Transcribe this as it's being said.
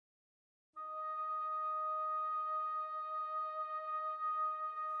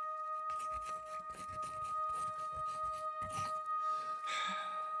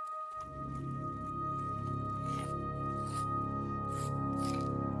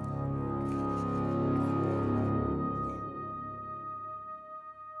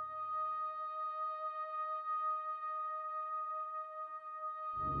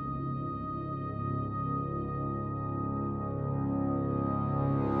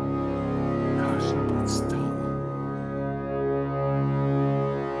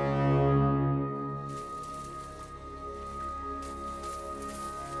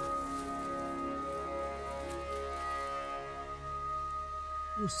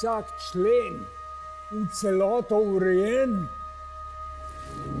vsak člen v celoto urejen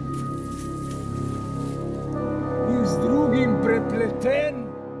in z drugim prepleten,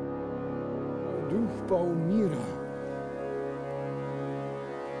 duh pa umira.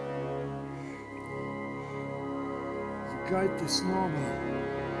 Zakaj tesnoba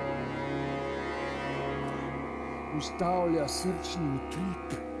ustavlja srčni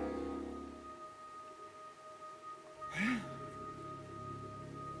utrip?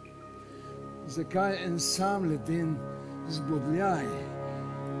 Zakaj en sam leden zbodljaj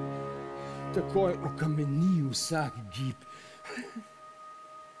takoj okameni vsak gib?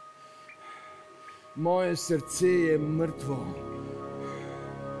 Moje srce je mrtvo.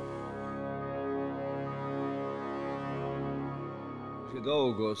 Že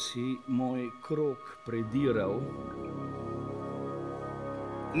dolgo si moj krog prediral.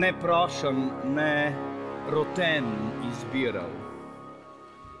 Ne prošen, ne roten izbiral.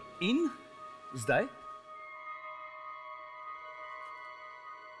 In zdaj?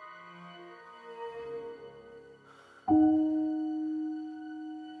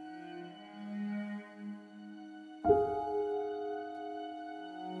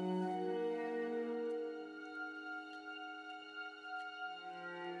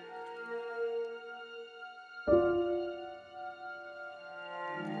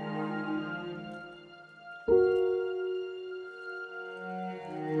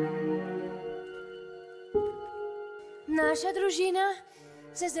 Naša družina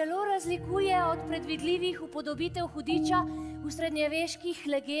se zelo razlikuje od predvidljivih upodobitev hudiča v srednjeveških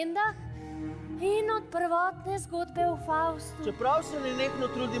legendah in od prvotne zgodbe v Faustu. Čeprav se nenehno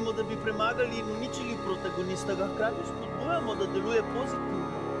trudimo, da bi premagali in uničili protagonista, ga hkrati spodbujamo, da deluje pozitivno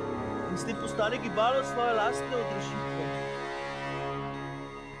in s tem postane gibalo svoje lastne odrešitve.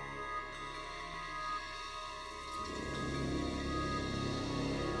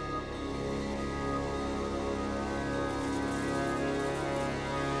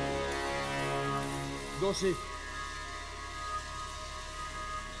 Kdo si?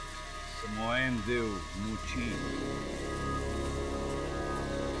 Samo en del moči.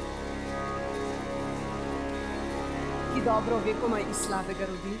 Ki dobro ve, komaj iz slabega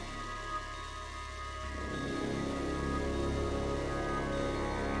rodi.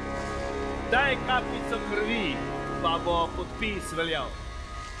 Daj kapljico krvi, pa bo podpis veljal.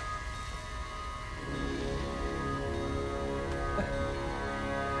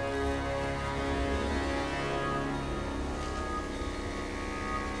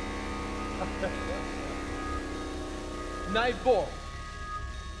 Naj bo.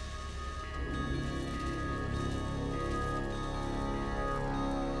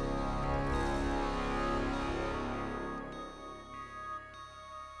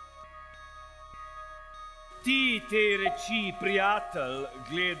 Ti te reči, prijatelj,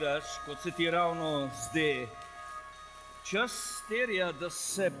 gledaš, kot se ti ravno zde. Čas terja, da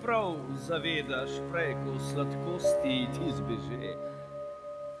se prav zavedaš, prej, ko sladkosti ti zbeže.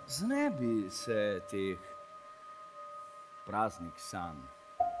 Znebi se teh praznih sanj.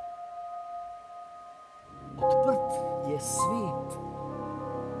 Odprt je svet,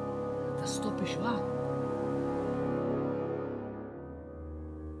 da stopiš van.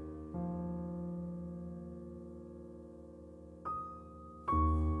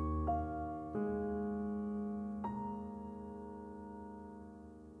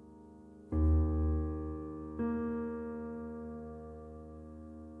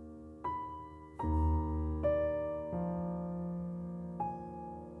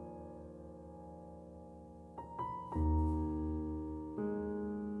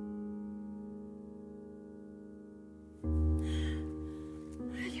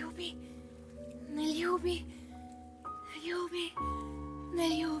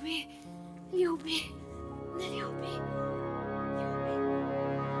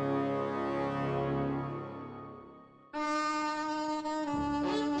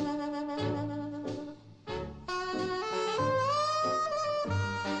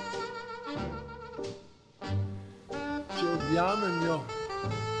 Objamem jo.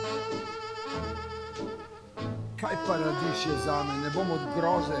 Kaj paradiž je zame, ne bom od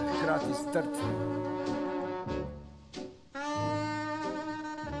groze hkrati strt.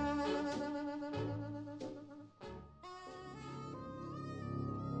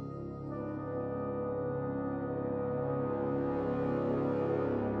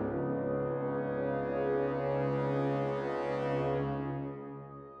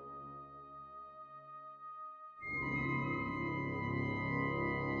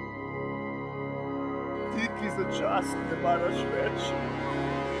 Čas ne maraš več.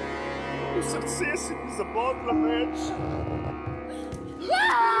 V srce si mi zabodla več.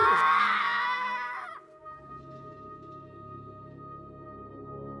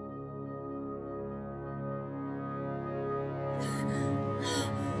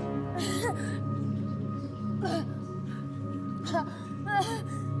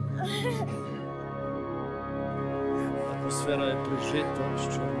 Atmosfera je prežeta s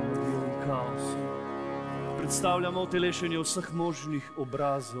črno-magijom in kaosom. Predstavljamo utelešenje vseh možnih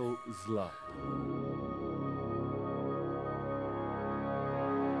obrazov zla.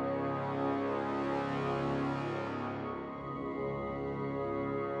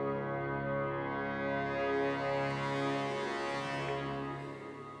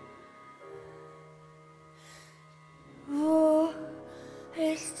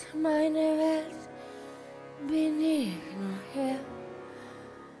 Meine Welt bin ich noch her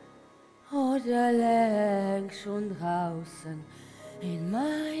oder längst schon draußen. In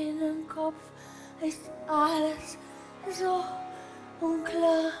meinem Kopf ist alles so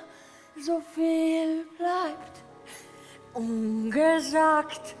unklar, so viel bleibt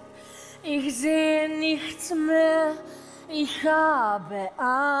ungesagt. Ich sehe nichts mehr, ich habe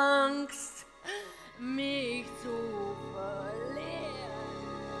Angst, mich zu verlieren.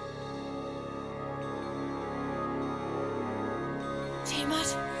 Tomaž,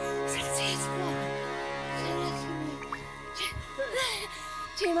 srce je sploh.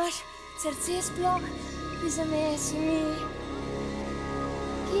 Tomaž, srce je sploh. Ti zamesi mi.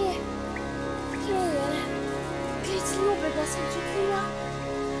 Kje je? Klic ljubega sem čutila.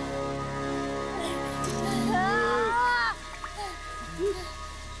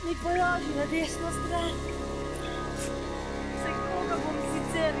 Mi položi na desno stran. Vsaj koga bom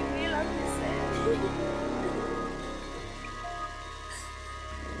sicer imela pri sebi.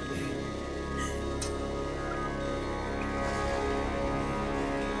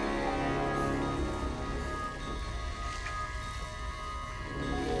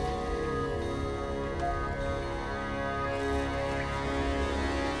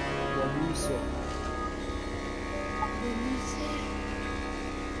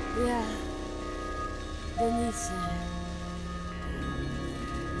 Ja, Denise.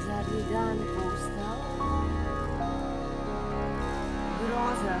 Zadnji dan postal.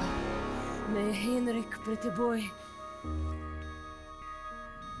 Groza me je Henrik pred teboj.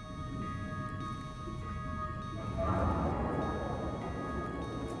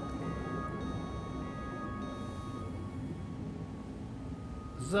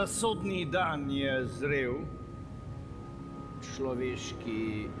 Za sodni dan je zrel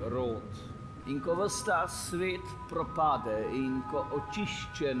človeški rod. In ko ves ta svet propade in ko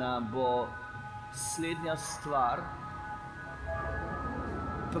očiščena bo slednja stvar,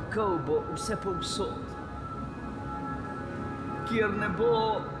 pekel bo vse povsod, kjer ne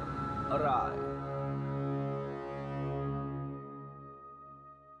bo raj.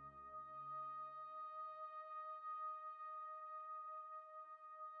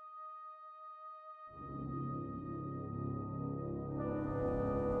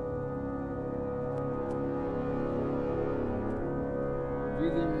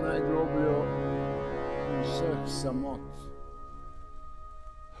 Vidim najglobljo vseh samot.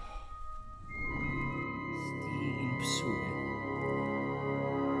 Sti in psuje.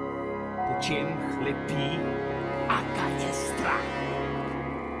 Počem hlepi, a kaj je strah?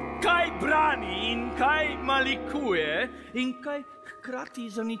 Kaj brani in kaj malikuje in kaj hkrati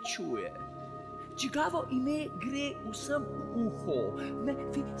zaničuje? Čigavo ime gre vsem v uho, me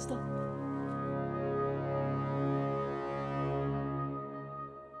vi sta.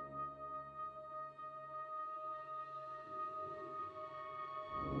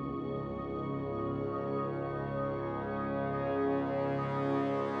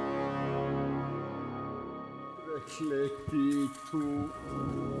 Kleti tu.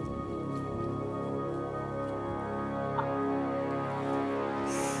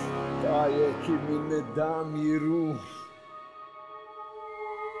 Ta je, ki mi ne da miru.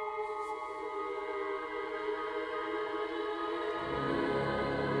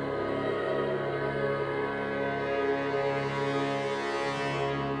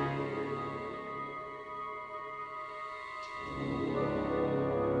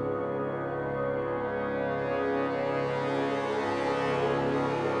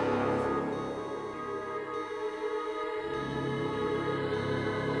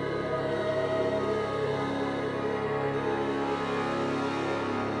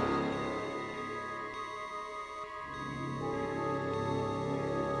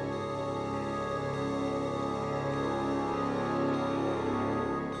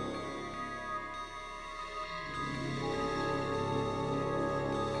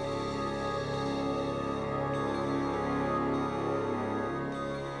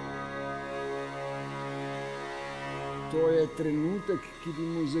 To je trenutek, ki bi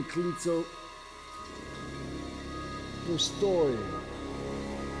mu zaklical postoj.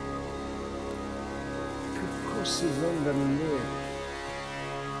 Kako se vendar ne?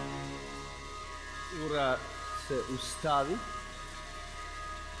 Ura se ustavi.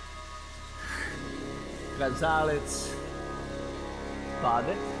 Kazalec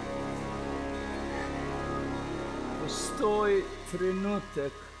pade. Postoj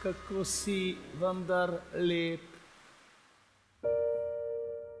trenutek, kako si vendar lep.